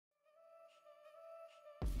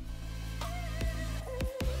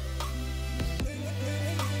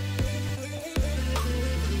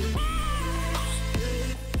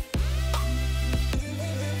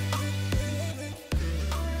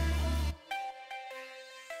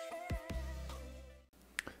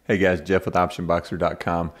Hey guys, Jeff with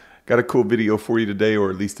OptionBoxer.com. Got a cool video for you today, or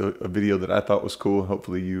at least a video that I thought was cool.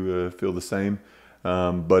 Hopefully you feel the same.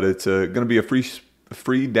 But it's going to be a free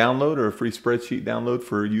download or a free spreadsheet download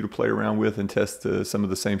for you to play around with and test some of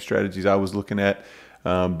the same strategies I was looking at.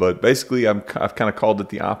 But basically, I've kind of called it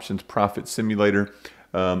the Options Profit Simulator.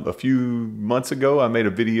 A few months ago, I made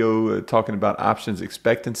a video talking about options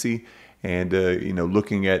expectancy and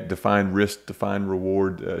looking at defined risk, defined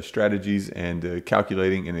reward strategies, and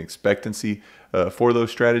calculating an expectancy for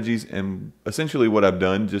those strategies. And essentially what I've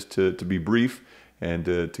done, just to be brief and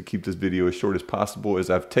to keep this video as short as possible,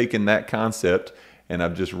 is I've taken that concept and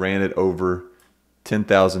I've just ran it over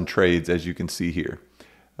 10,000 trades, as you can see here.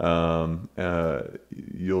 You'll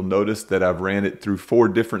notice that I've ran it through 4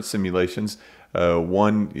 different simulations.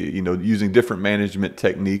 One, using different management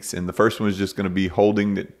techniques, and the first one is just going to be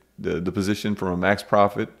holding the position from a max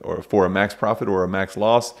profit or for a max profit or a max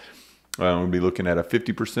loss. We'll be looking at a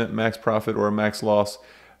 50% max profit or a max loss,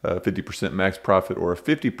 50% max profit or a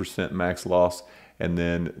 50% max loss, and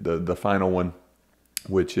then the final one,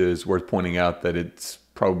 which is worth pointing out that it's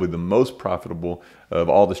probably the most profitable of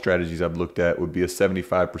all the strategies I've looked at, would be a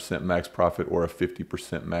 75% max profit or a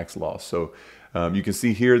 50% max loss. So you can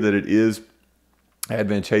see here that it is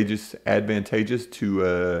advantageous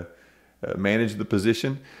to manage the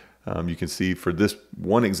position. You can see for this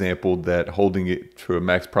one example that holding it to a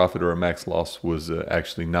max profit or a max loss was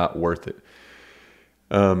actually not worth it.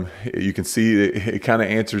 You can see it kind of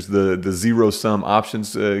answers the zero-sum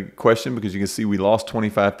options question, because you can see we lost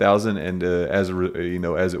 25,000, and as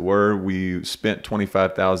it were, we spent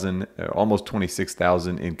 25,000, almost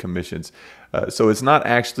 26,000 in commissions. So it's not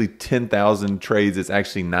actually 10,000 trades; it's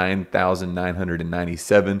actually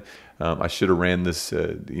 9,997. I should have ran this,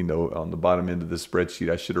 on the bottom end of the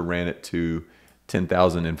spreadsheet. I should have ran it to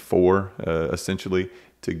 10,004, essentially,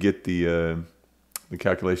 to get the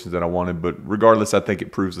calculations that I wanted. But regardless, I think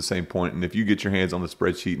it proves the same point. And if you get your hands on the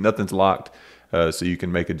spreadsheet, nothing's locked, so you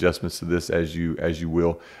can make adjustments to this as you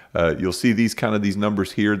will. You'll see these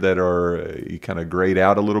numbers here that are kind of grayed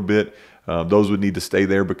out a little bit. Those would need to stay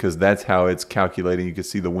there because that's how it's calculating. You can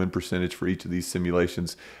see the win percentage for each of these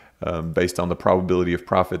simulations. Based on the probability of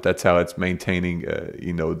profit, that's how it's maintaining,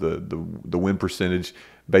 the win percentage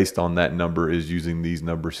based on that number is using these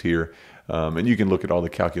numbers here. And you can look at all the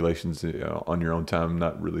calculations on your own time. I'm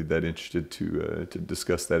not really that interested to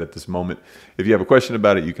discuss that at this moment. If you have a question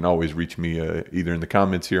about it, you can always reach me either in the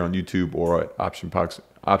comments here on YouTube or at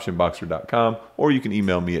optionboxer.com, or you can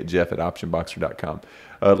email me at jeff@optionboxer.com.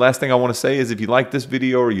 Last thing I want to say is, if you like this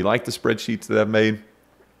video or you like the spreadsheets that I've made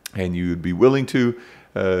and you would be willing to,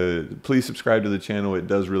 please subscribe to the channel. It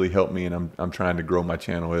does really help me, and I'm trying to grow my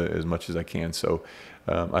channel as much as I can. So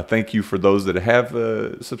I thank you for those that have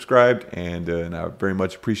subscribed, and I very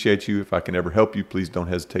much appreciate you. If I can ever help you, please don't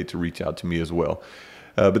hesitate to reach out to me as well.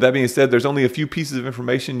 But that being said, there's only a few pieces of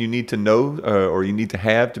information you need to know or you need to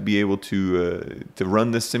have to be able to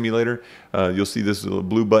run this simulator. You'll see this little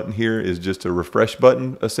blue button here is just a refresh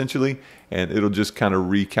button, essentially, and it'll just kind of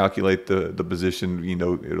recalculate the position.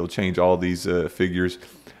 It'll change all these figures.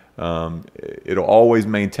 It'll always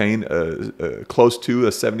maintain close to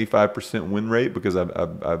a 75% win rate, because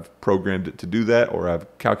I've programmed it to do that, or I've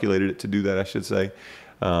calculated it to do that, I should say.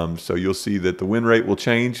 So you'll see that the win rate will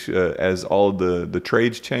change as all of the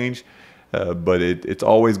trades change, but it's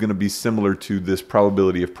always going to be similar to this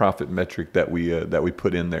probability of profit metric that we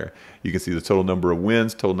put in there. You can see the total number of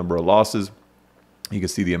wins, total number of losses. You can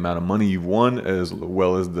see the amount of money you've won as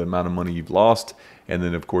well as the amount of money you've lost, and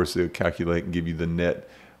then of course it'll calculate and give you the net.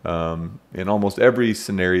 In almost every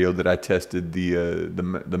scenario that I tested,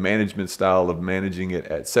 the management style of managing it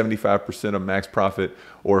at 75% of max profit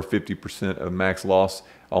or 50% of max loss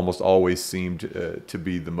almost always seemed to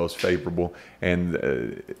be the most favorable. And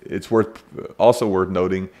it's also worth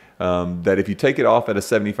noting that if you take it off at a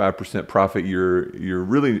 75% profit,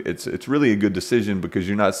 it's really a good decision, because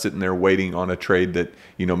you're not sitting there waiting on a trade that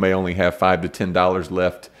may only have $5 to $10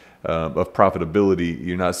 left of profitability.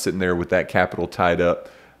 You're not sitting there with that capital tied up,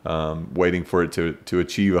 waiting for it to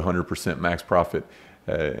achieve 100% max profit.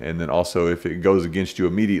 And then also, if it goes against you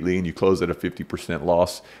immediately and you close at a 50%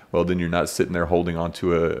 loss, well, then you're not sitting there holding on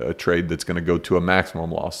to a trade that's going to go to a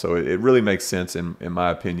maximum loss. So it really makes sense in my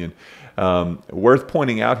opinion. Worth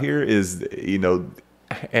pointing out here is,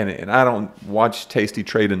 and I don't watch Tasty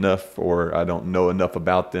Trade enough, or I don't know enough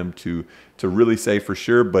about them to really say for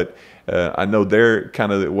sure, but I know they're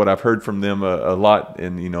kind of, what I've heard from them a lot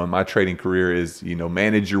in my trading career is,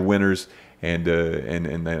 manage your winners and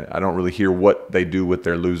then I don't really hear what they do with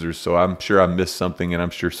their losers. So I'm sure I missed something, and I'm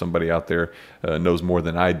sure somebody out there knows more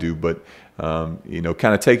than I do. But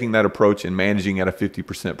kind of taking that approach and managing at a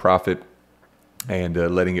 50% profit and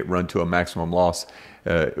letting it run to a maximum loss,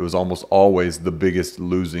 it was almost always the biggest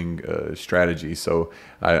losing strategy. So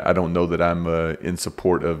I don't know that I'm in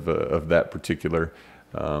support of that particular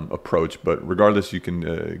approach. But regardless, you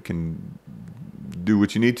can do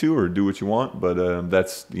what you need to or do what you want, but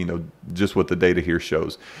that's just what the data here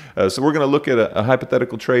shows. So we're going to look at a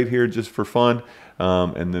hypothetical trade here just for fun,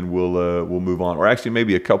 and then we'll move on, or actually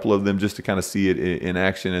maybe a couple of them just to kind of see it in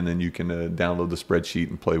action, and then you can download the spreadsheet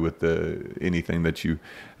and play with anything that you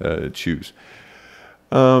choose.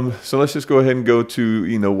 So let's just go ahead and go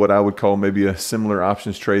to what I would call maybe a similar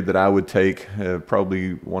options trade that I would take.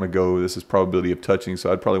 Probably want to go, this is probability of touching,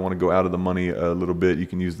 so I'd probably want to go out of the money a little bit. You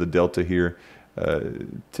can use the delta here.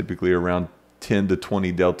 Typically around 10 to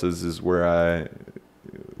 20 deltas is where I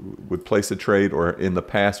would place a trade, or in the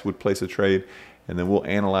past would place a trade, and then we'll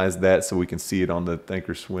analyze that so we can see it on the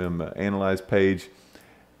Thinkorswim analyze page.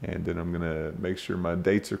 And then I'm going to make sure my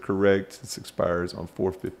dates are correct. This expires on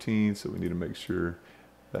 4/15, so we need to make sure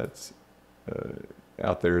that's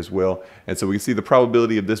out there as well. And so we can see the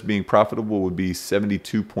probability of this being profitable would be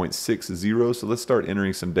 72.60. So let's start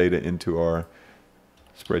entering some data into our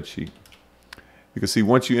spreadsheet. You can see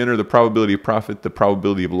once you enter the probability of profit, the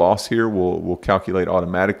probability of loss here will calculate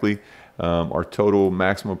automatically. Our total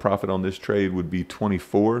maximum profit on this trade would be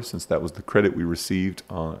 24, since that was the credit we received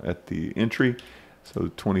at the entry.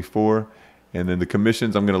 So 24. And then the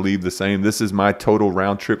commissions, I'm going to leave the same. This is my total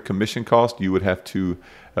round trip commission cost. You would have to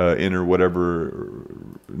enter whatever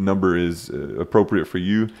number is appropriate for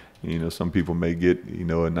you. Some people may get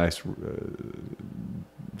a nice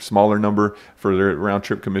smaller number for their round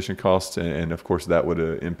trip commission costs, and of course that would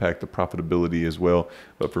impact the profitability as well.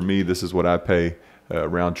 But for me, this is what I pay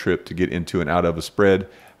round trip to get into and out of a spread.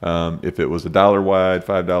 If it was $1 wide,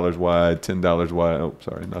 $5 wide, $10 wide, oh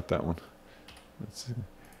sorry, not that one, let's see,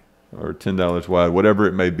 or $10 wide, whatever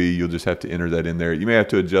it may be, you'll just have to enter that in there. You may have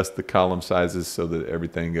to adjust the column sizes so that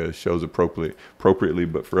everything shows appropriately,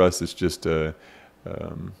 but for us it's just a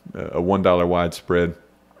 $1 wide spread.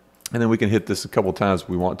 And then we can hit this a couple times if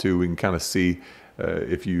we want to. We can kind of see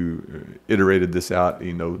if you iterated this out,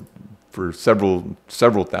 for several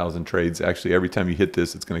thousand trades. Actually, every time you hit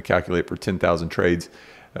this, it's going to calculate for 10,000 trades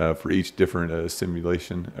for each different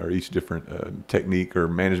simulation, or each different technique or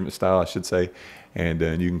management style, I should say. And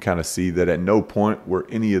you can kind of see that at no point were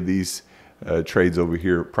any of these trades over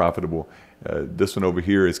here profitable. This one over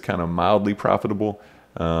here is kind of mildly profitable.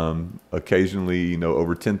 Occasionally,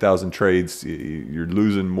 over 10,000 trades, you're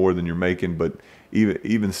losing more than you're making, but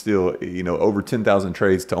even still, over 10,000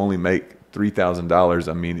 trades to only make $3,000,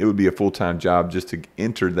 I mean, it would be a full-time job just to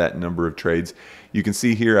enter that number of trades. You can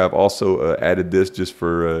see here, I've also added this just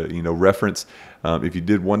for, reference. If you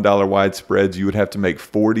did $1 wide spreads, you would have to make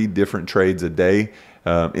 40 different trades a day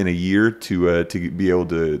in a year to be able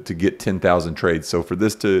to get 10,000 trades. So for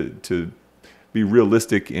this to be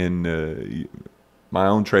realistic in my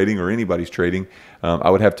own trading or anybody's trading, I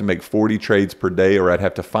would have to make 40 trades per day, or I'd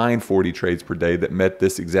have to find 40 trades per day that met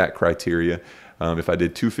this exact criteria. If I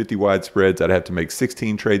did 250 wide spreads, I'd have to make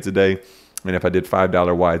 16 trades a day. And if I did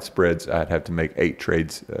 $5 wide spreads, I'd have to make 8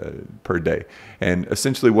 trades per day. And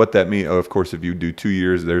essentially what that means, of course, if you do 2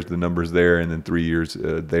 years, there's the numbers there, and then 3 years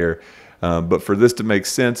there. But for this to make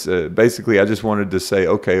sense, basically I just wanted to say,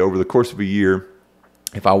 okay, over the course of a year,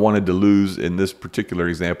 if I wanted to lose, in this particular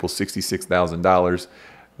example, $66,000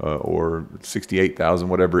 or $68,000,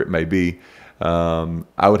 whatever it may be,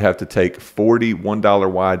 I would have to take 40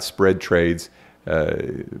 $1 wide spread trades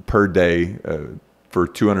per day for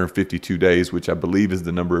 252 days, which I believe is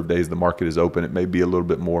the number of days the market is open. It may be a little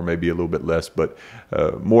bit more, maybe a little bit less, but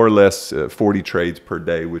more or less 40 trades per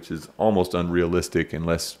day, which is almost unrealistic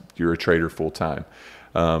unless you're a trader full time.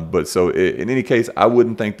 But so in any case, I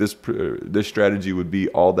wouldn't think this strategy would be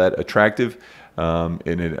all that attractive.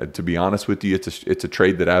 To be honest with you, it's a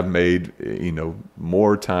trade that I've made,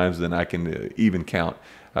 more times than I can even count.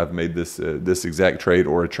 I've made this exact trade,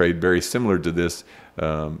 or a trade very similar to this,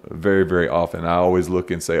 very, very often. I always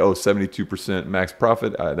look and say, oh, 72% max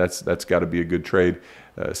profit. That's got to be a good trade.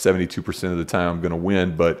 72% of the time I'm going to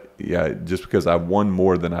win. But yeah, just because I've won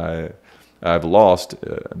more than I've lost,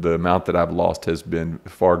 the amount that I've lost has been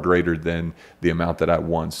far greater than the amount that I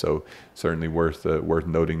won. So certainly worth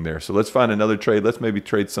noting there. So let's find another trade. Let's maybe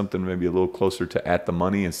trade something maybe a little closer to at the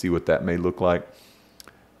money and see what that may look like.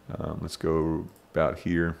 Let's go about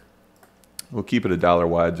here. We'll keep it $1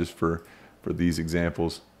 wide just for these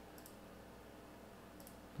examples.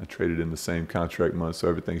 I traded in the same contract month, so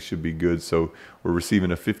everything should be good. So we're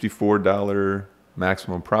receiving a $54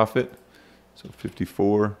 maximum profit. So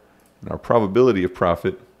 54, and our probability of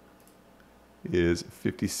profit is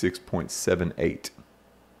 56.78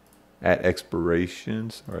 at expiration.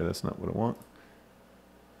 Sorry, that's not what I want.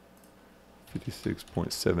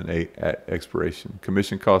 56.78 at expiration.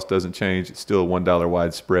 Commission cost doesn't change. It's still a $1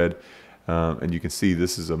 wide spread. And you can see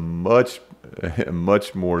this is a much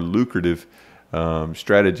more lucrative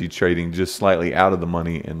strategy, trading just slightly out of the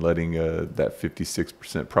money and letting that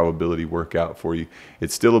 56% probability work out for you.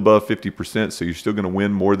 It's still above 50%, so you're still going to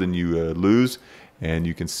win more than you lose. And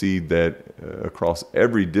you can see that across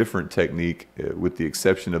every different technique, with the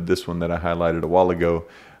exception of this one that I highlighted a while ago,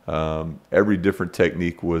 every different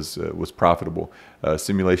technique was profitable.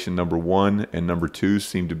 Simulation number 1 and number 2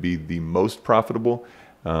 seem to be the most profitable,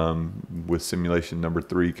 with simulation number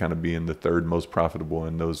 3 kind of being the third most profitable,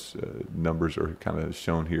 and those numbers are kind of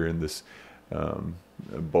shown here in this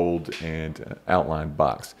bold and outlined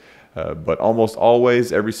box. But almost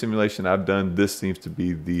always, every simulation I've done, this seems to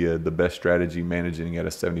be the best strategy, managing at a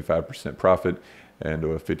 75% profit and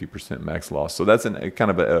a 50% max loss. So that's a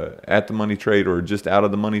kind of a at the money trade or just out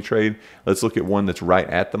of the money trade. Let's look at one that's right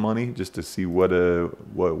at the money just to see what it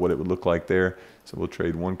would look like there. So we'll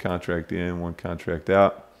trade one contract in, one contract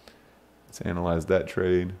out. Let's analyze that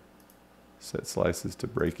trade. Set slices to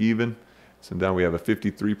break even. So now we have a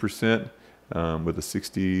 53%. With a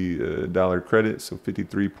 $60 credit, so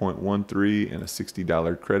 53.13 and a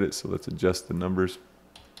 $60 credit. So let's adjust the numbers.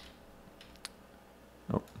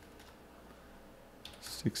 Oh,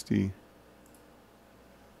 60,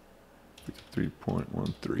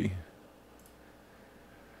 53.13.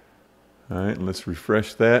 All right, and let's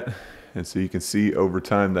refresh that. And so you can see over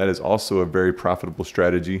time that is also a very profitable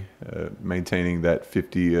strategy, maintaining that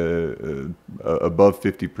above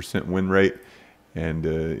 50% win rate. And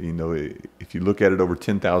you know, if you look at it over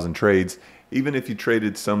 10,000 trades, even if you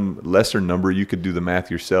traded some lesser number, you could do the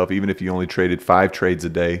math yourself. Even if you only traded 5 trades a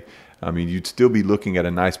day, I mean, you'd still be looking at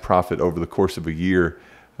a nice profit over the course of a year.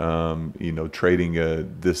 You know, trading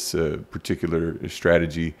this particular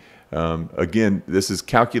strategy. Again, this is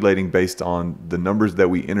calculating based on the numbers that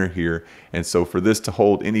we enter here, and so for this to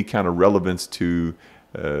hold any kind of relevance to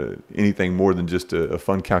anything more than just a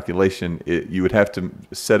fun calculation, you would have to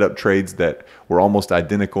set up trades that were almost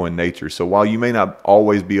identical in nature. So while you may not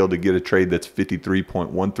always be able to get a trade that's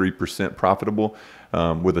 53.13% profitable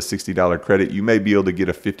with a $60 credit, you may be able to get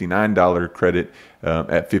a $59 credit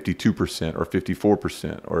at 52% or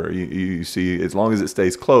 54%, or you see, as long as it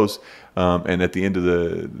stays close, and at the end of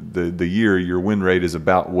the year, your win rate is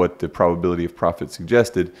about what the probability of profit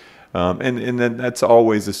suggested. And then that's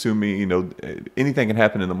always assuming, you know, anything can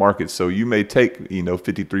happen in the market. So you may take, you know,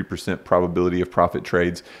 53% probability of profit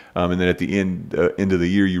trades, and then at the end of the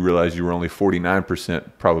year, you realize you were only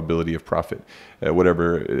 49% probability of profit,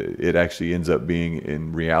 whatever it actually ends up being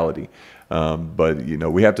in reality. But, you know,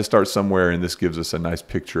 we have to start somewhere, and this gives us a nice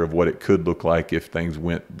picture of what it could look like if things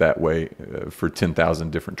went that way for 10,000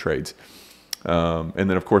 different trades. And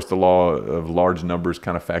then, of course, the law of large numbers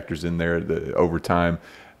kind of factors in there over time.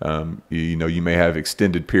 You know, you may have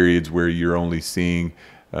extended periods where you're only seeing,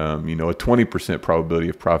 you know, a 20% probability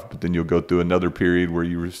of profit, but then you'll go through another period where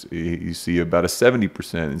you see about a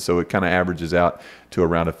 70%, and so it kind of averages out to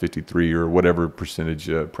around a 53 or whatever percentage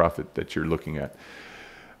profit that you're looking at.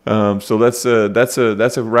 So that's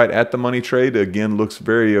a right at the money trade. Again, looks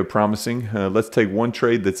very promising. Let's take one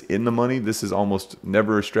trade that's in the money. This is almost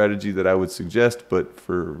never a strategy that I would suggest, but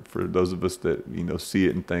for those of us that, you know, see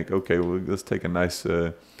it and think, okay, well, let's take a nice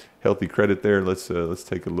healthy credit there. Let's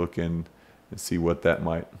take a look and see what that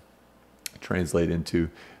might translate into.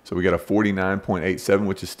 So we got a 49.87,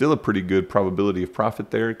 which is still a pretty good probability of profit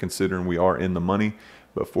there, considering we are in the money.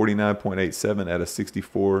 But 49.87 at a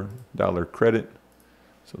 $64 credit.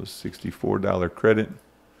 So $64 credit,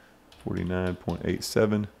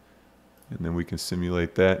 49.87, and then we can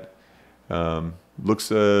simulate that.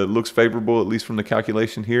 Looks favorable, at least from the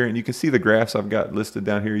calculation here. And you can see the graphs I've got listed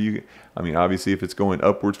down here. I mean, obviously, if it's going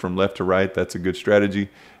upwards from left to right, that's a good strategy.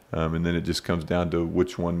 And then it just comes down to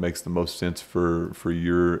which one makes the most sense for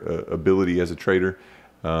your ability as a trader.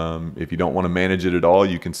 If you don't want to manage it at all,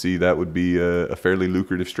 you can see that would be a fairly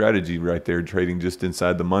lucrative strategy right there, trading just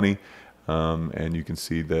inside the money. And you can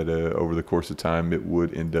see that over the course of time, it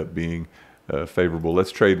would end up being favorable.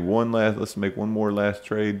 Let's make one more last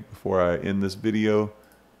trade before I end this video.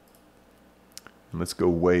 And let's go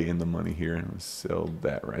way in the money here and sell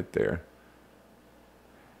that right there.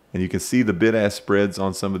 And you can see the bid-ask spreads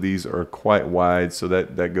on some of these are quite wide, so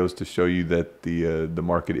that goes to show you that the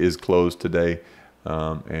market is closed today,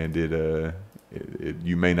 and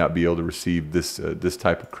you may not be able to receive this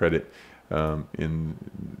type of credit when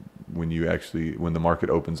the market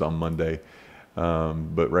opens on Monday.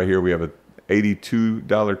 But right here we have a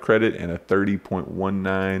 $82 credit and a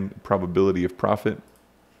 30.19 probability of profit.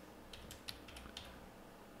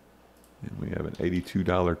 And we have an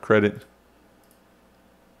 $82 credit.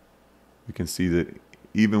 We can see that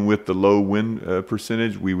even with the low win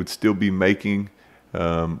percentage, we would still be making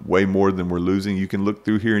way more than we're losing. You can look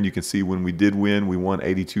through here and you can see when we did win, we won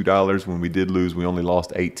 $82. When we did lose, we only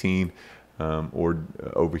lost $18.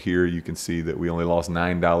 Over here, you can see that we only lost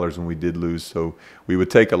 $9 when we did lose. So we would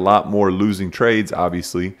take a lot more losing trades,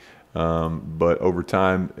 obviously. But over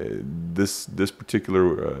time, this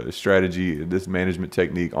particular strategy, this management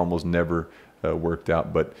technique almost never worked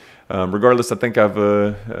out. But regardless, I think I've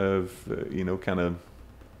kind of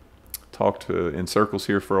talked in circles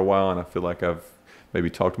here for a while, and I feel like I've maybe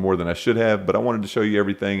talked more than I should have, but I wanted to show you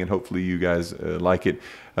everything, and hopefully you guys like it.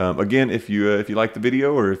 Again, if you like the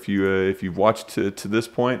video, or if you've watched to this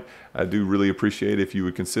point, I do really appreciate if you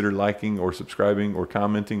would consider liking or subscribing or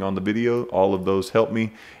commenting on the video. All of those help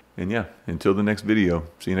me. And yeah, until the next video,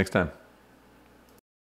 see you next time.